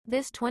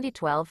This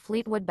 2012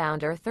 Fleetwood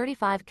Bounder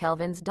 35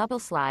 kelvins double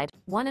slide,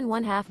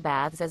 1.5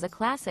 baths as a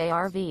Class A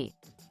RV.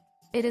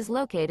 It is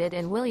located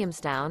in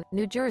Williamstown,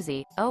 New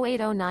Jersey,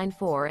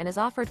 08094 and is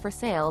offered for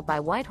sale by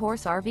White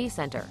Horse RV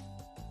Center.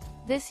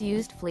 This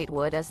used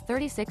Fleetwood is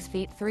 36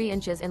 feet 3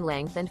 inches in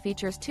length and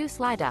features 2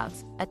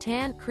 slideouts, a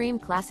tan cream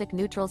classic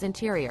neutrals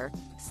interior,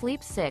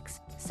 sleeps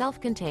 6,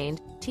 self-contained,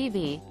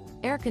 TV,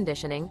 air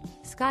conditioning,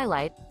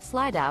 skylight,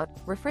 slide-out,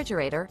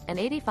 refrigerator, and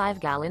 85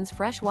 gallons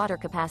fresh water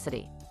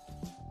capacity.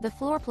 The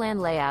floor plan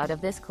layout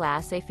of this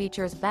Class A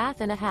features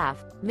bath and a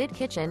half,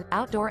 mid-kitchen,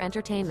 outdoor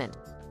entertainment.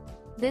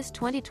 This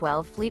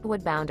 2012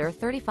 Fleetwood Bounder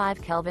 35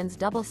 kelvins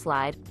double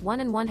slide,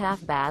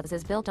 1.5 baths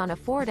is built on a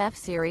Ford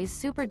F-Series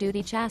Super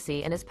Duty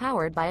chassis and is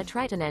powered by a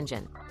Triton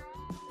engine.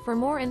 For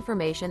more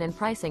information and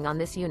pricing on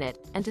this unit,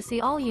 and to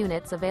see all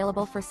units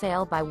available for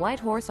sale by White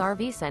Horse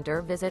RV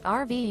Center, visit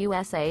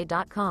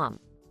RVUSA.com.